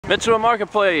Mitsuwa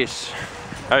Marketplace.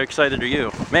 How excited are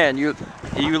you? Man, you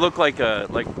look like a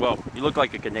you look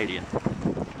like a Canadian.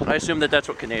 I assume that that's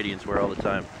what Canadians wear all the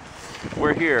time.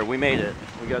 We're here. We made it.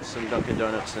 We got some Dunkin'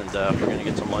 Donuts, and we're gonna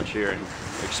get some lunch here and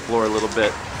explore a little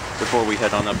bit before we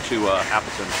head on up to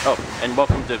Appleton. Oh, and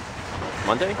welcome to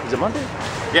Monday. Is it Monday?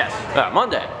 Yes.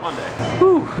 Monday. Monday.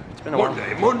 Whew. It's been a while.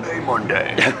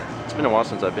 Monday. It's been a while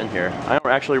since I've been here. I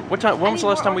don't actually. When was the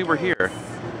last time we were here?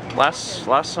 Last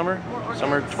summer?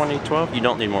 Summer 2012? You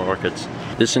don't need more orchids.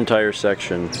 This entire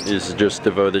section is just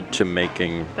devoted to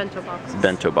making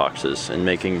bento boxes and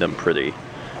making them pretty.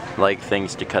 Like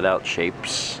things to cut out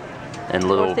shapes and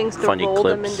little things to funny roll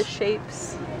clips. them into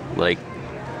shapes. Like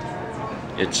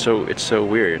it's so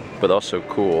weird, but also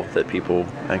cool that people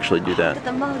actually do that. Look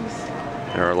at the mugs.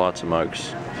 There are lots of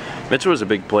mugs. Mitsuwa's a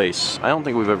big place. I don't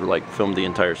think we've ever like filmed the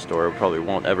entire store. We probably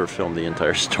won't ever film the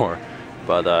entire store.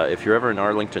 But if you're ever in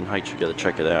Arlington Heights, you gotta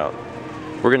check it out.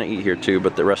 We're gonna eat here too,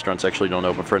 but the restaurants actually don't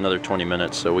open for another 20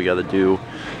 minutes, so we gotta do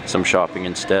some shopping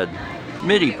instead.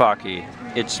 MIDI Pocky.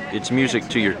 It's music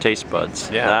to your taste buds.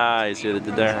 Yeah. Ah, you see what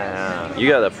they did there? Yeah. You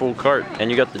got a full cart,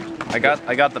 and you got the. I got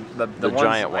the ones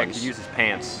giant I ones. could use as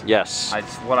pants. Yes.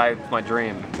 It's my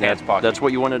dream. Pants pocket. That's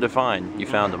what you wanted to find. You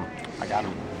found them. I got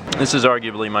them. This is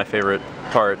arguably my favorite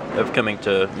part of coming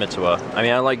to Mitsuwa. I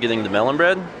mean, I like getting the melon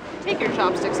bread. Take your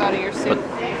chopsticks out of your soup.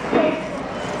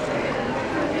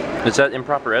 Is that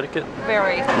improper etiquette?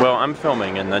 Very. Well, I'm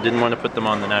filming and I didn't want to put them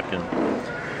on the napkin.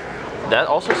 That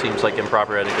also seems like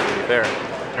improper etiquette, to be fair.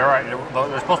 You're right.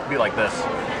 They're supposed to be like this.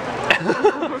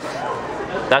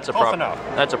 That's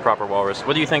a proper walrus.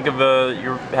 What do you think of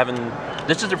you're having?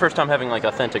 This is your first time having like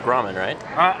authentic ramen, right?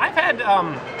 I've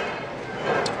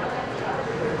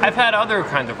had other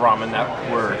kinds of ramen that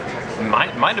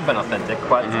might have been authentic,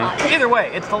 but either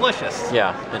way, it's delicious.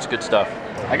 Yeah, it's good stuff.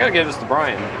 I gotta give this to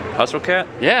Brian. Hustle Cat?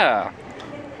 Yeah.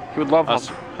 He would love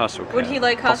Hustle Cat. Would he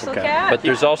like Hustle Cat? But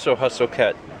there's also Hustle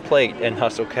Cat plate and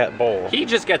Hustle Cat bowl. He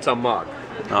just gets a mug.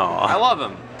 Oh. I love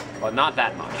him, but not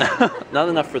that much. Not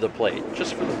enough for the plate,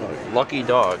 just for the mug. Lucky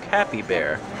Dog, Happy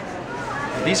Bear.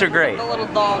 These are great. The little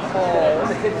dog bowl.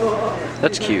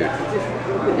 That's cute.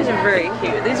 These are very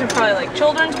cute. These are probably like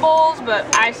children's bowls, but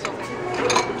I still think they're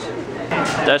cute.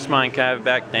 That's mine. Can I have it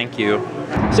back? Thank you.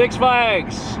 Six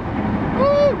Flags.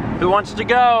 Woo! Who wants to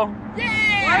go?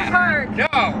 Yeah! No.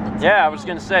 Yeah, I was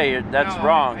gonna say that's No,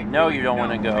 wrong. No, you don't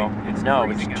want to go. It's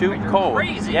it's too cold.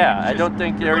 Crazy. Yeah, I don't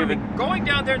think they're even going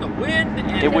down there in the wind.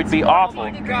 And it would be awful.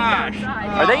 Oh my gosh.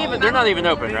 Are they even? They're not even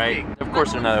open, right? Of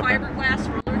course they're not open. Fiberglass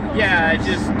roller coaster. Yeah,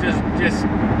 just.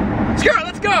 Screw it,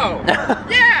 let's go.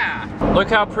 Yeah. Look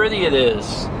how pretty it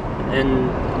is,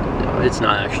 and it's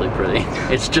not actually pretty.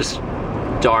 It's just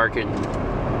dark and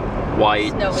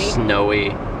white,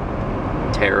 snowy,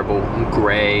 terrible,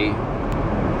 gray.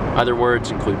 Other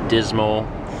words include dismal,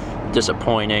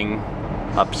 disappointing,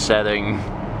 upsetting,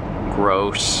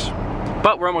 gross.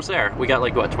 But we're almost there. We got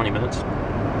like, what, 20 minutes?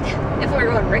 If we were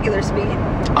going regular speed.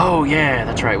 Oh yeah,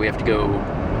 that's right. We have to go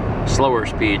slower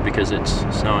speed because it's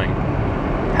snowing.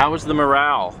 How is the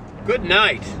morale? Good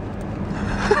night.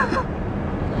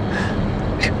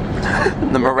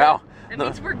 The morale. That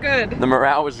means we're good. The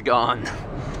morale is gone.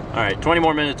 All right, 20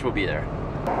 more minutes, we'll be there.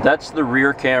 That's the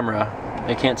rear camera.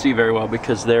 I can't see very well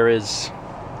because there is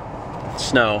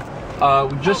snow.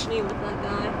 We just. Help me with that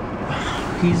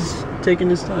guy. He's taking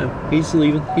his time. He's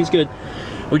leaving. He's good.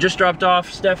 We just dropped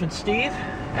off Steph and Steve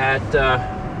at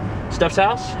Steph's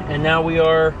house, and now we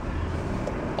are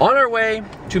on our way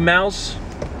to Mal's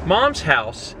mom's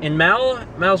house. And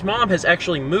Mal's mom has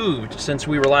actually moved since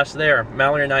we were last there.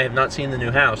 Mallory and I have not seen the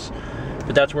new house,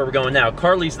 but that's where we're going now.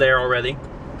 Carly's there already,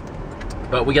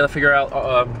 but we got to figure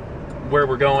out where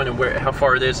we're going and how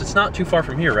far it is. It's not too far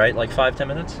from here, right? Like 5-10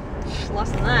 minutes? Less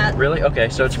than that. Really? Okay,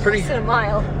 so it's pretty. Less than a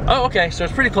mile. Oh, okay, so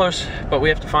it's pretty close, but we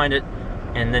have to find it,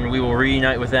 and then we will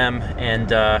reunite with them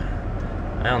and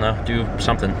I don't know, do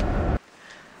something.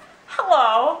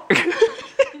 Hello.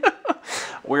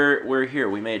 We're here.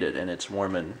 We made it, and it's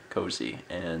warm and cozy,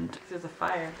 and There's a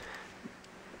fire.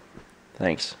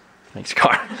 thanks,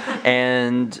 Car.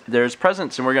 And there's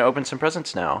presents, and we're gonna open some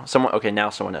presents now. Now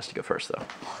someone has to go first, though.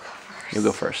 You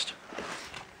go first.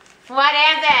 What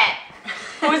is it?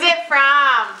 Who's it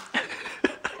from?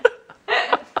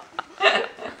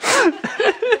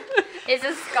 It's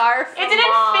a scarf. It's an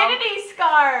infinity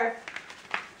scarf.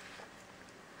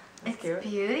 It's It's cute.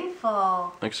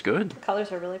 beautiful. Looks good. The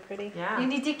colors are really pretty. Yeah. You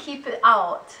need to keep it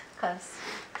out because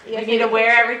You need to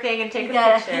wear everything and take a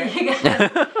picture. You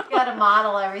gotta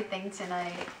model everything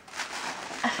tonight.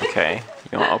 Okay,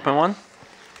 you want to open one?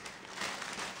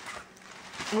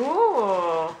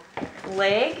 Ooh,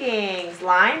 leggings,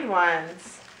 lined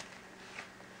ones.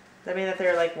 that mean that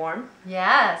they're like warm?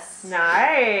 Yes.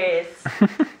 Nice.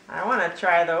 I want to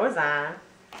try those on.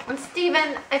 And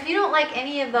Steven, if you don't like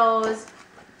any of those,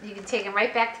 you can take them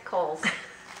right back to Kohl's.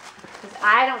 Because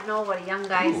I don't know what a young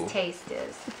guy's taste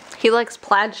is. He likes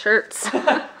plaid shirts.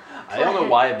 I don't know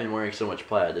why I've been wearing so much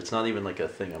plaid. It's not even like a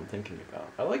thing I'm thinking about.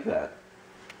 I like that.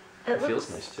 It feels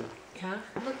nice too. Yeah.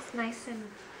 It looks nice and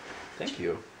Thank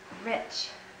you. rich.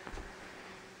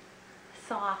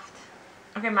 Soft.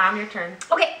 Okay, Mom, your turn.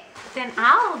 Okay, then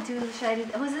I'll do, should I do,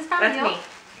 who's this from? That's you? me.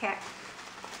 Okay.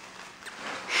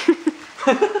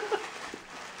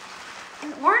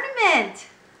 An ornament.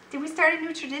 Did we start a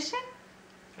new tradition?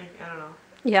 I don't know.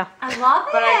 Yeah. I love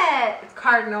it. It's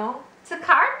cardinal, It's a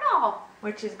cardinal.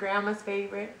 which is Grandma's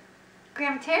favorite.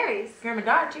 Grandma Terry's. Grandma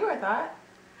Dot too, I thought.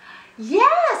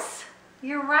 Yes,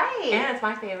 you're right. And it's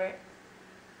my favorite.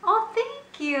 Oh,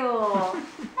 thank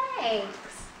you. Thanks.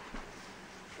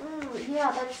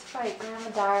 Yeah, that's right. Grandma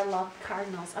Dar loved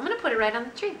cardinals. I'm going to put it right on the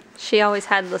tree. She always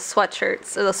had the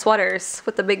sweatshirts, or the sweaters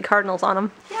with the big cardinals on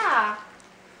them. Yeah.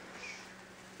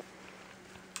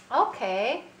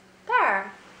 Okay.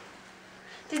 There.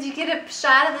 Did you get a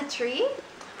shot of the tree?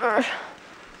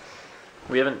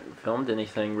 We haven't filmed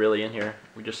anything really in here.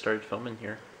 We just started filming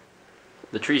here.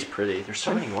 The tree's pretty. There's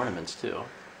so many ornaments too.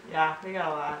 Yeah, we got a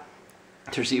lot.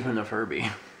 There's even a Furby.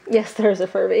 Yes, there's a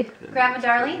Furby. Grandma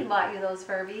Darlene bought you those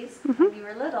Furbies when you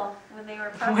were little, when they were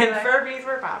popular. When Furbies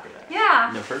were popular.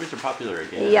 Yeah. No, Furbies are popular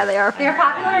again. Yeah, they are. They're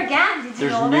popular again. Did you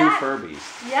There's know new that?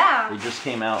 Furbies. Yeah. They just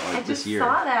came out I like this just year.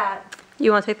 saw that.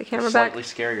 You want to take the camera back? Slightly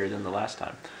scarier than the last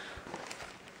time.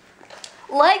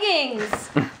 Leggings!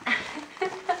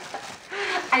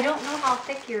 I don't know how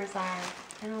thick yours are.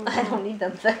 I don't know. I don't need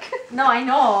them thick. No, I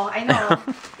know.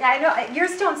 Yeah, I know.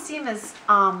 Yours don't seem as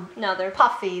No, they're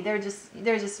puffy. They're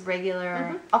just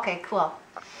regular. Okay, cool.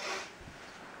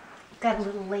 Got a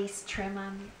little lace trim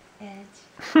on the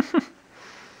edge.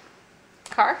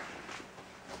 car.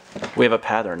 We have a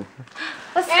pattern.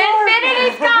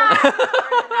 Infinity scarf.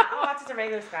 Oh, that's just a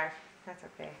regular scarf. That's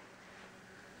okay.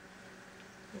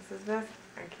 This is this.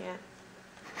 I can't.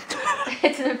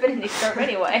 It's an infinity scarf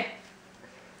anyway.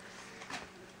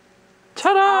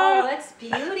 Ta-da! Oh, that's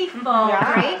beautiful.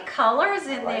 Yeah. Great colors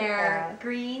in like there. that.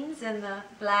 Greens and the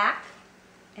black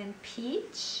and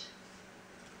peach.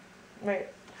 Wait,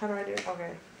 how do I do it?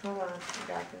 Okay, hold on. I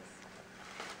got this.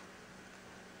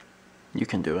 You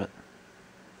can do it.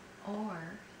 Or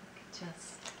you could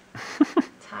just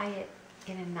tie it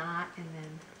in a knot and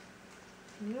then.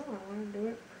 No, I want to do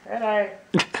it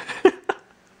pretty.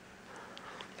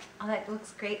 Oh, that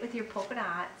looks great with your polka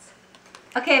dots.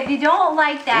 Okay, if you don't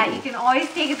like that, you can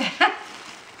always take it back.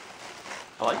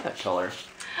 I like that color.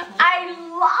 I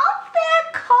love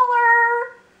that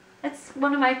color. It's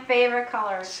one of my favorite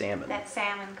colors. Salmon. That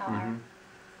salmon color.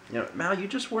 You know, Mal, you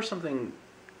just wore something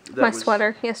that My was,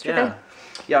 sweater yesterday. Yeah.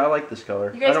 Yeah, I like this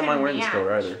color. You guys I don't can mind wearing this match.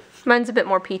 color either. Mine's a bit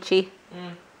more peachy.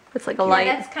 It's like a Yeah, light.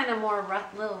 that's kind of more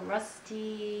little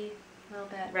rusty, a little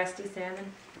bit Rusty salmon.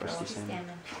 Rusty rusty salmon.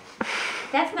 salmon.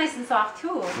 That's nice and soft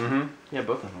too. Yeah,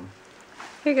 both of them.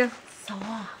 Here you go.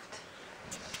 Soft.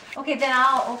 Okay, then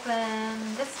I'll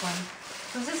open this one.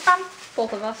 Who's this from?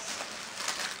 Both of us.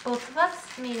 Both of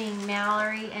us, meaning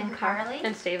Mallory and Carly.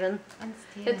 And Steven. And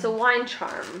Steven. It's a wine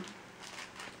charm.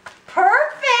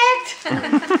 Perfect!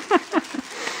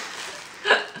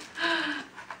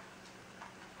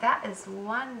 That is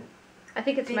one I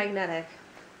think it's Big- magnetic.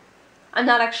 I'm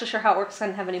not actually sure how it works. I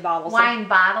didn't have any bottles. wine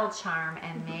bottle charm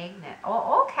and magnet.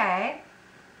 Oh, okay.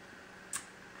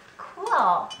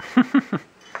 Cool.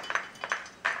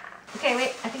 Okay, wait.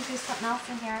 I think there's something else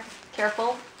in here.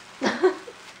 Careful.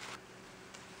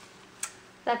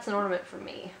 That's an ornament for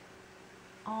me.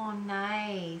 Oh,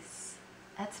 nice.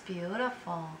 That's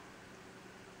beautiful.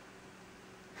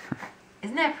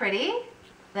 Isn't that pretty?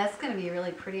 That's going to be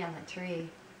really pretty on the tree.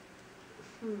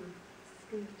 This is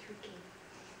going to be tricky.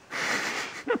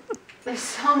 There's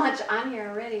so much on here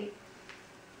already.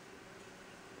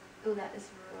 Oh, that is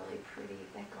really pretty.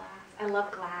 That glass. I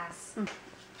love glass.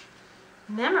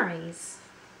 Memories.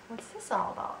 What's this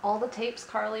all about? All the tapes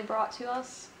Carly brought to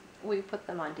us, we put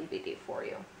them on DVD for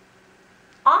you.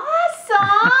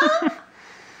 Awesome!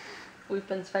 We've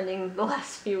been spending the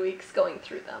last few weeks going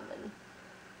through them and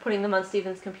putting them on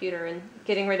Steven's computer and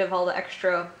getting rid of all the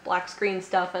extra black screen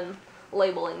stuff and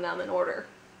labeling them in order.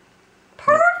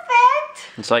 Perfect!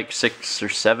 It's like 6 or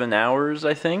 7 hours,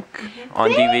 I think, on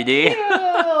DVD.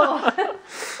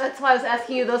 That's why I was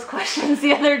asking you those questions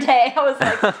the other day. I was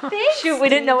like, shoot, we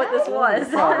didn't know what this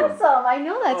was. Awesome. I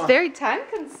know that's very time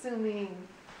consuming.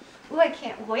 Ooh, I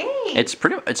can't wait.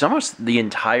 It's almost the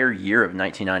entire year of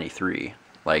 1993.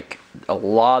 Like, a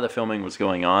lot of filming was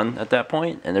going on at that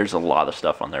point, and there's a lot of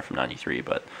stuff on there from '93,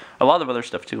 but a lot of other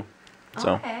stuff too.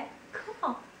 So. Okay,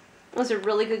 cool. It was a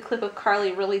really good clip of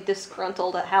Carly really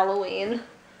disgruntled at Halloween.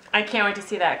 I can't wait to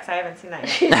see that because I haven't seen that yet.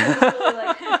 She's just really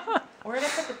like Where did I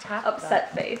put the top?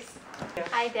 upset face.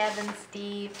 Hi, Deb and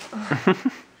Steve.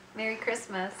 Merry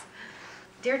Christmas.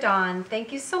 Dear Dawn,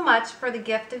 thank you so much for the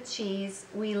gift of cheese.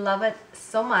 We love it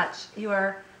so much. You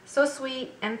are so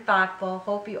sweet and thoughtful.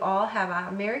 Hope you all have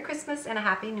a Merry Christmas and a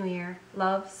Happy New Year.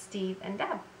 Love, Steve and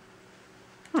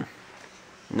Deb.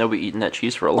 Nobody eaten that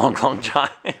cheese for a long, long time.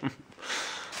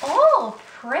 Oh,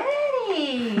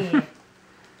 pretty.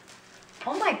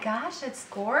 Oh my gosh, it's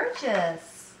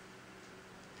gorgeous.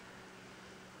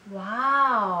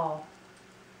 Wow.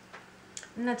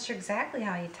 I'm not sure exactly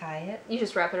how you tie it. You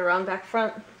just wrap it around back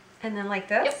front. And then like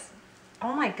this? Yep.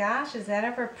 Oh my gosh, is that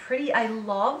ever pretty? I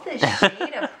love this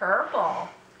shade of purple.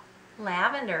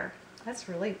 Lavender. That's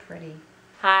really pretty.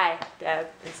 Hi, Deb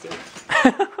and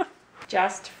Steve.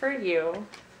 Just for you,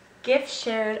 gifts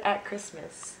shared at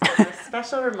Christmas. The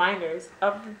special reminders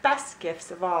of the best gifts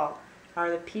of all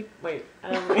are the people. Wait,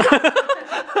 I don't know.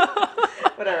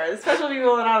 Whatever. The special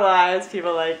people in our lives,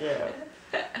 people like you.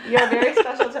 You are very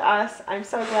special to us. I'm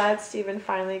so glad Steven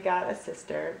finally got a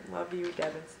sister. Love you,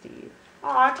 Deb and Steve.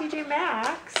 Aw, TJ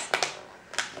Maxx.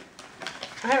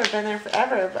 I haven't been there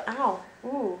forever, but ow.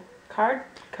 Ooh, card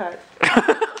cut.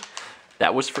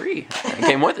 That was free. It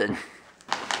came with it.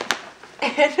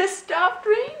 And a stuffed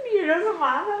reindeer. Doesn't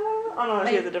matter. Oh no,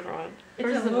 she has a different one.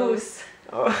 It's a moose.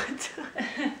 Oh.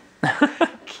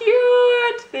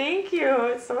 Cute. Thank you.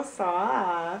 It's so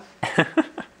soft.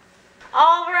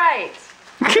 All right.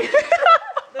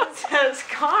 This says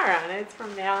car on it. It's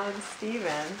from Mal and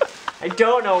Steven. I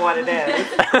don't know what it is.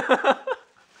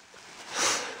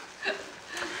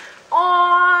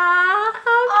 Aww.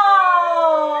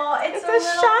 Oh, It's a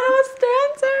Shadow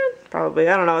dancer. Probably.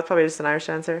 I don't know. It's probably just an Irish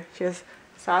dancer. She has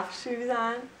soft shoes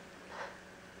on.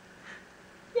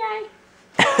 Yay.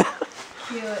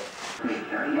 Cute.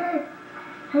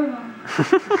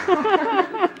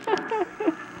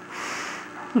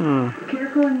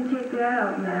 Careful when you take that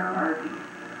out now.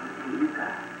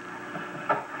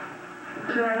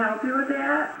 Should I help you with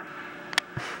that?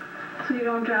 So you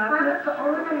don't drop it?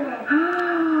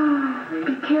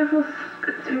 Be careful,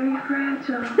 it's very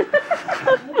fragile.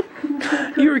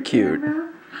 You were cute.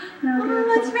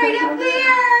 Oh, it's right up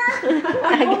there.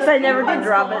 I guess I never did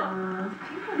drop it.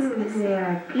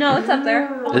 Yeah. No, it's up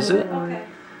there. Is it? Okay.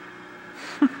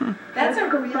 That's a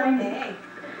real bag.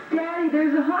 Daddy,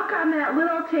 there's a hook on that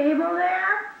little table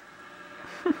there.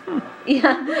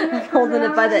 Yeah, I'm holding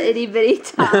it by the itty bitty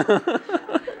top.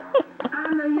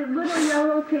 On the little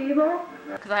yellow table.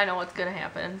 Because I know what's gonna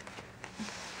happen.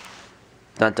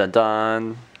 Dun dun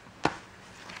dun.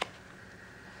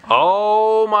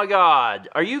 Oh my God!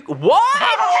 Are you what?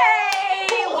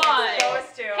 Hey, what?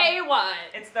 Those two. Hey, what?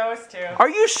 It's those two. Are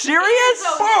you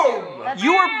serious? Boom.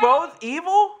 You were both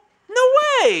evil? No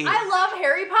way! I love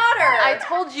Harry Potter. I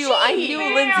told you I knew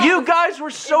Lindsay. You guys were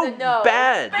so In the know.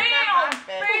 bad. Bam! Oh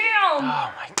Bam!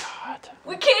 my God.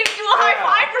 We can't even do a high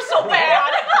five. We're so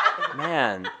bad.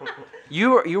 Man,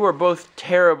 you were both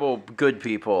terrible good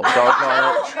people.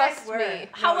 Doggone it. Trust me.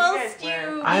 How else do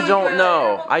you? I don't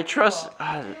know. I trust.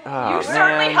 You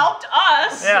certainly man. helped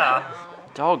us. Yeah.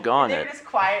 Doggone They're it. just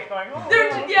quiet, going. Oh. They're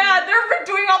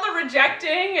doing all the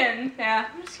rejecting and yeah.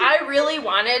 I really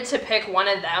wanted to pick one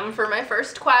of them for my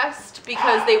first quest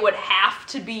because they would have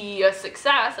to be a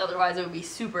success, otherwise it would be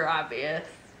super obvious.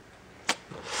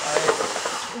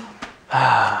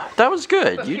 That was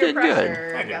good. But You peer did good.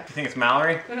 pressure, Thank you. yeah. You think it's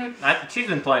Mallory? She's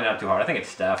been playing it up too hard. I think it's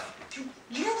Steph.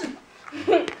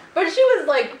 But she was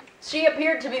like, she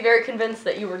appeared to be very convinced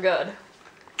that you were good.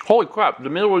 Holy crap! The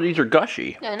middle of these are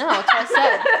gushy. Yeah, I know. That's what I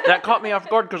said. That caught me off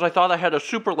guard because I thought I had a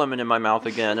super lemon in my mouth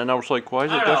again, and I was like, "Why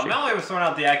is I it don't know. gushy?" Mallory was throwing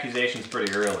out the accusations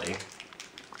pretty early.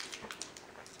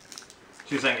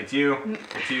 She was saying, it's you,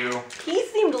 it's you. He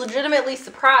seemed legitimately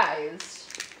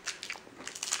surprised.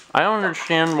 I don't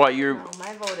understand why you're. No,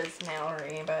 my vote is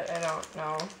Mallory, but I don't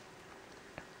know.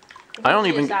 I don't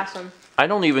She even. assassin. I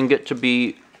don't even get to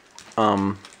be,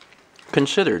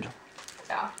 considered.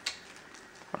 Yeah.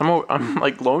 I'm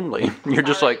like lonely. You're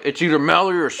just like, it's either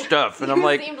Mallory or Steph, and I'm You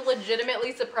like, seemed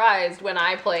legitimately surprised when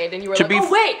I played, and you were To like, be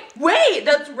 "Oh wait,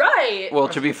 that's right." well,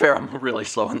 to be fair, I'm really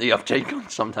slow in the uptake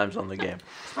sometimes on the game.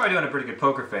 He's probably doing a pretty good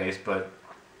poker face, but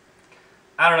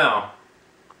I don't know.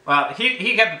 Well,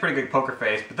 he kept a pretty good poker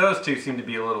face, but those two seem to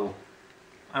be a little,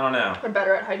 I don't know. We're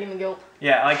better at hiding the guilt.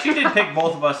 Yeah, like she did pick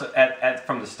both of us at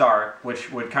from the start,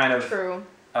 which would kind of True.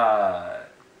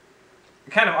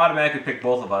 kind of automatically pick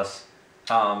both of us.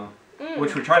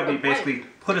 which would try to be basically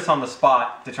put us on the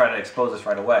spot to try to expose us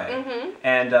right away.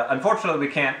 And unfortunately,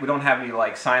 we don't have any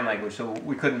like sign language, so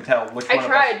we couldn't tell which one I of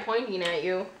tried us. pointing at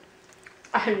you.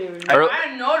 I didn't even I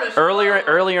didn't notice.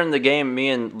 Earlier in the game, me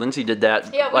and Lindsay did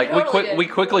that. Yeah, we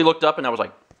quickly looked up, and I was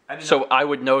like, I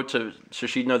would know so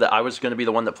she'd know that I was going to be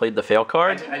the one that played the fail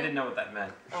card. I didn't know what that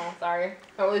meant. Oh, sorry.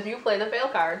 It was you play the fail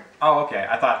card. Oh, okay.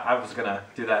 I thought I was gonna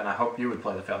do that, and I hope you would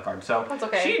play the fail card. So That's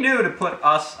okay. she knew to put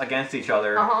us against each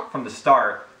other from the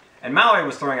start, and Mallory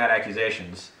was throwing out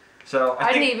accusations. So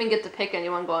I didn't even get to pick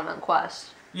anyone going on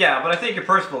quest. Yeah, but I think you're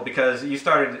personal because you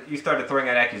started throwing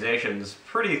out accusations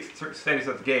pretty steady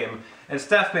throughout the game, and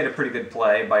Steph made a pretty good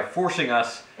play by forcing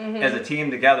us as a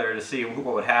team together to see what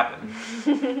would happen.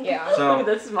 Yeah. So I'm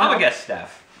gonna guess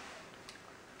Steph.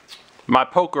 My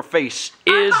poker face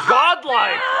is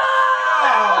godlike.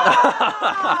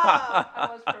 I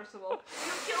was personable.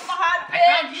 You killed the hot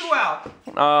I found you out.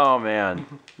 Oh man,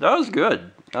 that was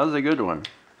good. That was a good one.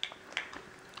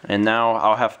 And now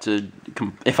I'll have to,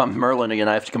 if I'm Merlin again,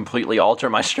 I have to completely alter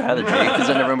my strategy because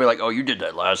then everyone will be like, "Oh, you did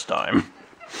that last time."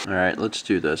 All right, let's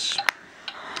do this.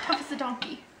 Tough as a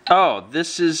donkey. Oh,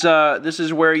 this is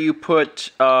where you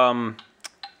put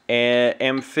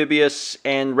amphibious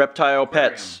and reptile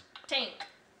pets. Tank.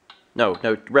 No,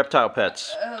 reptile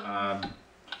pets.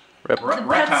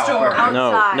 Reptile store aquarium.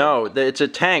 outside. No, it's a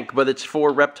tank, but it's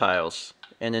for reptiles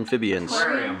and amphibians.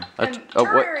 Aquarium.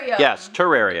 Terrarium. Yes,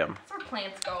 terrarium. That's where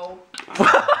plants go.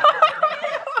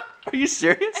 Are you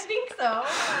serious? I think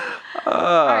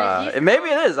so. Maybe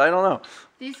it is. I don't know.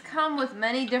 These come with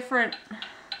many different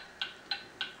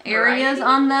areas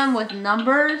on them with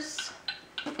numbers.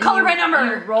 Color by You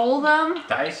number. roll them.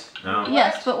 Dice? No.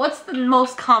 Yes, but what's the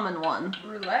most common one?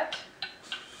 Roulette.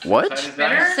 What?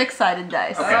 Spinner? Six-sided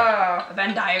dice. Okay. A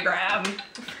Venn diagram.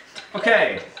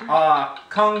 Okay.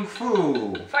 Kung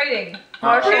Fu. Fighting.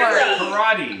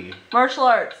 Karate. Martial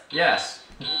arts. Yes.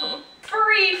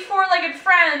 Furry four-legged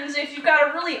friends. If you've got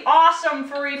a really awesome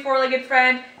furry four-legged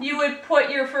friend, you would put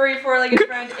your furry four-legged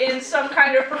friend in some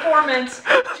kind of performance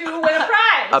to win a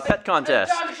prize. A pet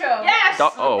contest. Dog show. Yes.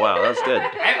 Oh wow, that's good.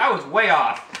 I was way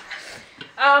off.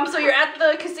 So you're at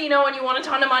the casino and you want a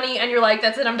ton of money and you're like,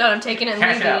 that's it, I'm done, I'm taking it and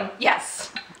Cash leaving. out.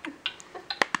 Yes.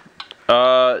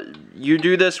 You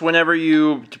do this whenever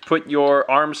you put your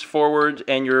arms forward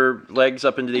and your legs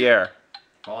up into the air.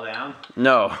 Fall down.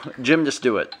 No, gymnasts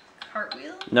do it.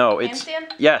 Cartwheel? No, it's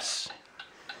Handstand? yes.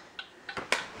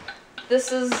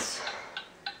 This is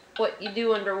what you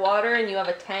do underwater, and you have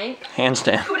a tank.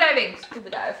 Handstand. Scuba diving. Scuba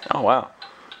dive. Oh wow.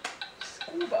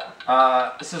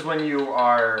 Scuba. This is when you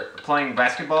are playing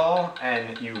basketball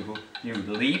and you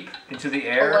leap into the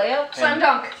air. A layup? Slam and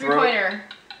dunk. throw- Three-pointer.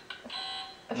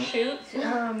 A shoot.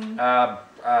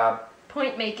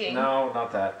 Point making. No,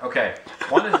 not that. Okay.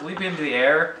 One is leaping into the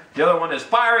air. The other one is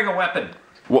firing a weapon.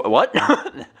 What?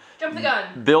 Jump the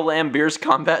gun. Bill Lambert's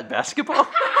combat basketball?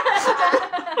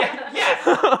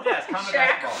 Yes, combat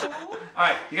basketball. All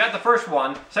right, you got the first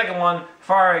one. Second one,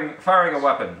 firing a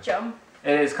weapon. Jump.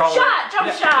 It is called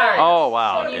Jump shot. Oh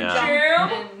wow, You yeah.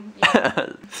 jump and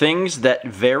you Things that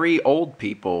very old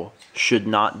people should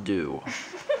not do.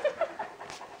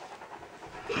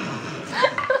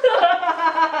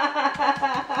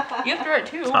 You have to write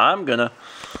two. I'm gonna.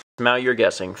 Now you're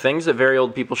guessing. Things that very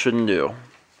old people shouldn't do.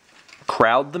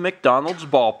 Crowd the McDonald's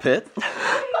ball pit.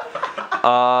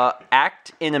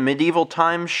 Act in a medieval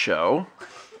times show.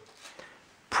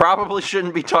 Probably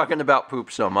shouldn't be talking about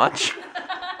poop so much.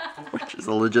 Which is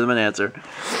a legitimate answer.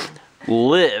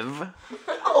 Live.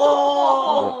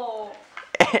 Oh.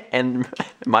 And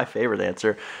my favorite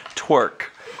answer, twerk.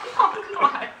 Oh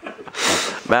God.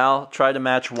 Mal, try to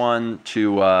match one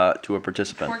to a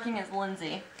participant. Working as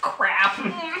Lindsay. Crap.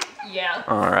 Yeah.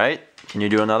 All right. Can you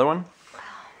do another one?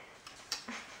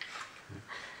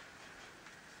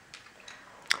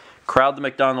 Crowd the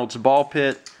McDonald's ball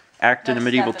pit. Act in a That's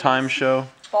medieval Stephanie's. time show.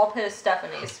 Ball pit is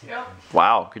Stephanie's. Yep.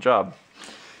 Wow, good job.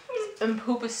 And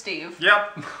poop is Steve.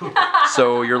 Yep.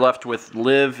 So you're left with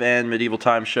live and medieval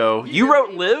time show. You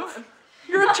wrote live?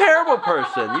 You're a terrible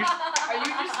person. You Are you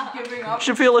just giving up?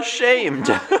 should feel ashamed.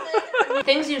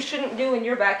 Things you shouldn't do in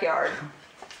your backyard.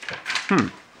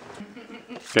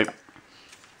 Okay.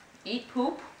 Eat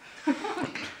poop.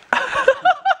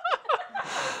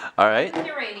 All right.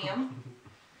 Uranium.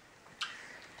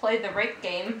 Play the rake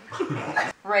game.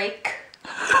 Rake.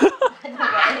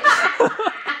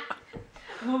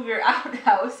 Move your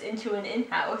outhouse into an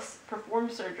in-house. Perform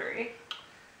surgery.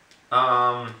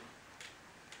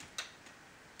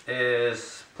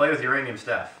 Is play with uranium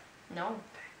stuff. No.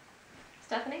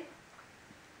 Stephanie?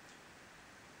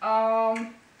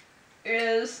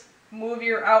 Is Move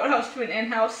your outhouse to an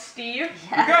in-house, Steve.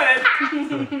 You got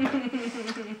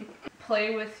it.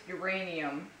 Play with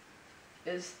uranium.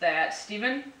 Is that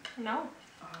Steven? No.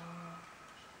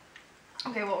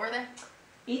 Okay, what were they?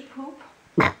 Eat poop.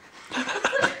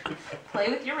 Play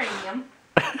with uranium.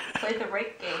 Play the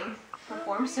rake game.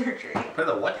 Perform surgery. Play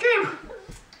the what game?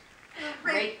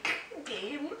 Rake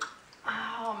game.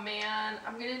 Oh man,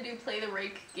 I'm gonna do play the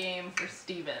rake game for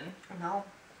Steven. No.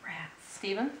 Rats.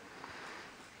 Steven?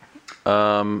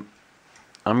 I'm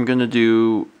gonna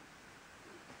do...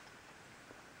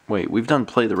 Wait, we've done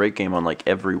play the rate game on like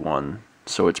everyone,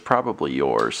 so it's probably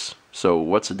yours. So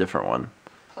what's a different one?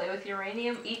 Play with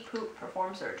uranium, eat poop,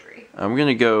 perform surgery. I'm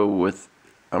gonna go with...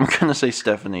 I'm gonna say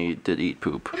Stephanie did eat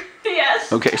poop.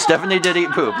 Yes. Okay, Stephanie did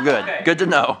eat poop. Good. Okay. Good to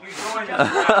know. You joined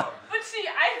us. But see,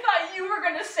 I thought you were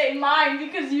gonna say mine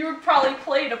because you probably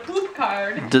played a poop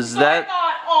card. Does so that... I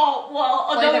thought, oh, well,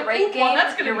 Play another the rake poop game, one,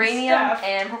 that's gonna uranium, be Steph.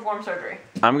 and perform surgery.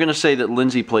 I'm gonna say that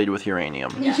Lindsay played with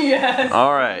uranium. Yes.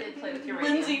 All right. Did play with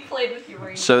uranium. Lindsay played with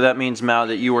uranium. So that means, Mal,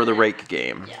 that you were the rake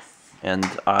game. Yes. And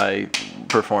I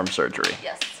performed surgery.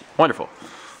 Yes. Wonderful.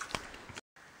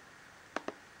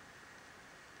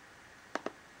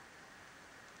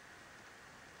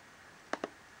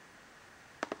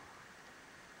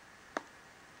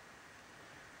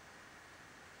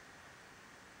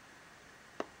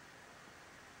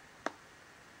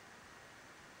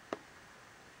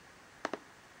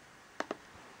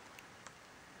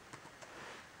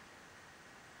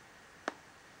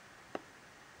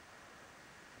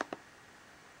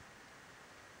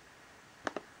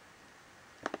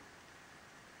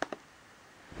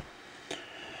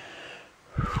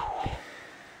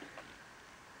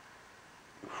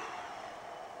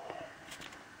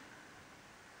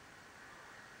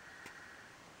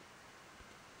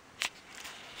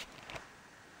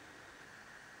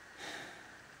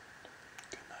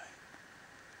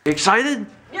 Excited?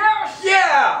 Yes!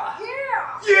 Yeah!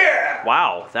 Yeah! Yeah!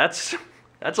 Wow, that's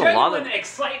a lot of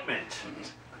excitement.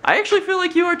 I actually feel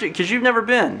like you are too, because you've never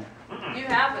been. You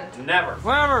haven't. Never.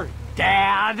 Whatever,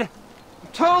 Dad. I'm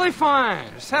totally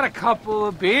fine. Just had a couple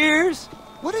of beers.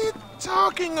 What are you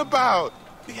talking about?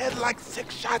 We had like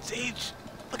 6 shots each.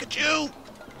 Look at you.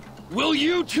 Will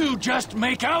you two just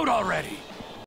make out already?